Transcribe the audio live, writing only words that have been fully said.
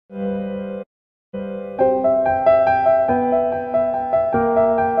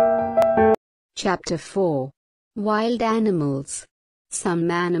Chapter 4. Wild Animals.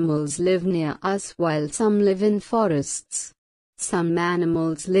 Some animals live near us while some live in forests. Some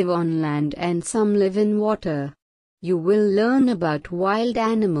animals live on land and some live in water. You will learn about wild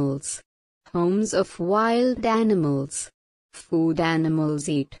animals. Homes of wild animals. Food animals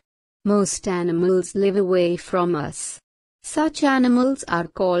eat. Most animals live away from us. Such animals are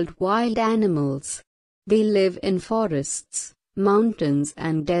called wild animals. They live in forests, mountains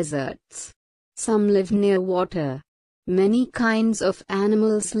and deserts. Some live near water. Many kinds of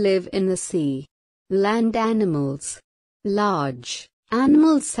animals live in the sea. Land animals. Large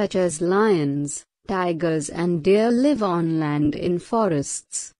animals such as lions, tigers and deer live on land in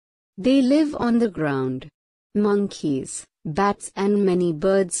forests. They live on the ground. Monkeys, bats and many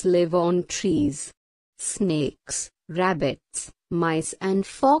birds live on trees. Snakes, rabbits, mice and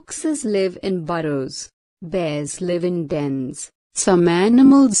foxes live in burrows. Bears live in dens. Some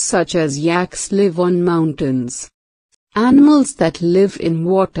animals such as yaks live on mountains. Animals that live in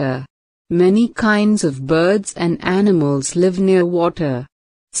water. Many kinds of birds and animals live near water.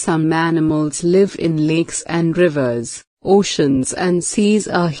 Some animals live in lakes and rivers. Oceans and seas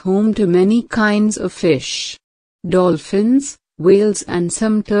are home to many kinds of fish. Dolphins, whales and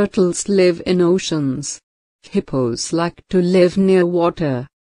some turtles live in oceans. Hippos like to live near water.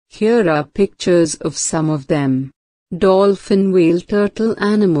 Here are pictures of some of them. Dolphin, whale, turtle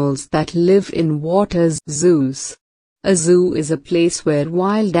animals that live in water's zoos. A zoo is a place where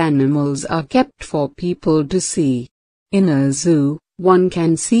wild animals are kept for people to see. In a zoo, one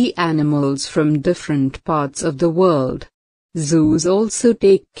can see animals from different parts of the world. Zoos also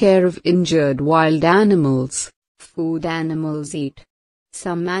take care of injured wild animals. Food animals eat.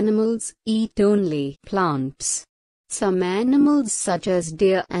 Some animals eat only plants. Some animals such as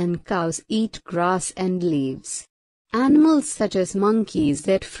deer and cows eat grass and leaves. Animals such as monkeys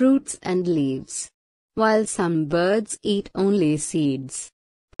eat fruits and leaves, while some birds eat only seeds.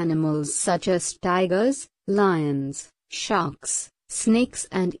 Animals such as tigers, lions, sharks, snakes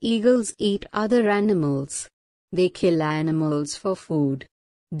and eagles eat other animals. They kill animals for food.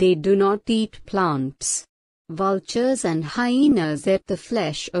 They do not eat plants. Vultures and hyenas eat the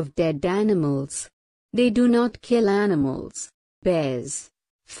flesh of dead animals. They do not kill animals. Bears,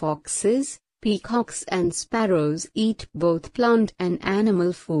 foxes, peacocks and sparrows eat both plant and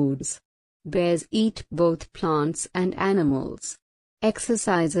animal foods. Bears eat both plants and animals.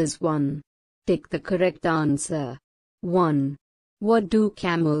 Exercises 1. Tick the correct answer. 1. What do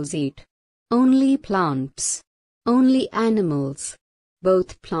camels eat? Only plants. Only animals.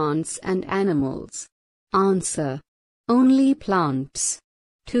 Both plants and animals. Answer. Only plants.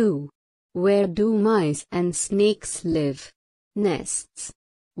 2. Where do mice and snakes live? Nests.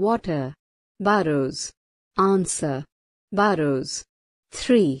 Water. Burrows. Answer. Burrows.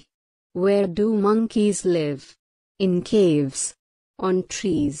 3. Where do monkeys live? In caves. On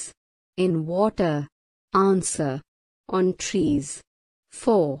trees. In water. Answer. On trees.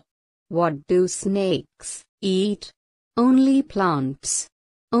 4. What do snakes eat? Only plants.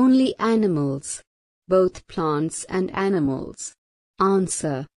 Only animals. Both plants and animals.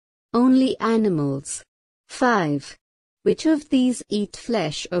 Answer. Only animals. 5. Which of these eat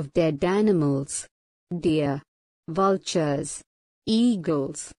flesh of dead animals? Deer. Vultures.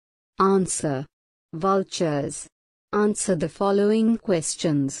 Eagles. Answer. Vultures. Answer the following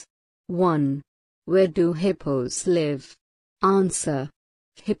questions. 1. Where do hippos live? Answer.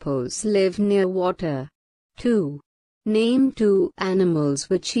 Hippos live near water. 2. Name 2 animals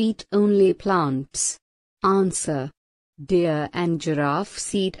which eat only plants. Answer. Deer and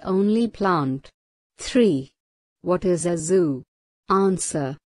giraffes eat only plant. 3. What is a zoo?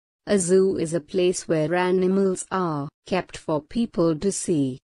 Answer. A zoo is a place where animals are kept for people to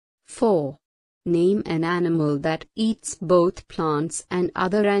see. 4. Name an animal that eats both plants and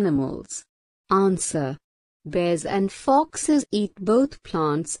other animals. Answer. Bears and foxes eat both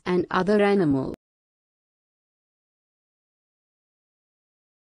plants and other animals.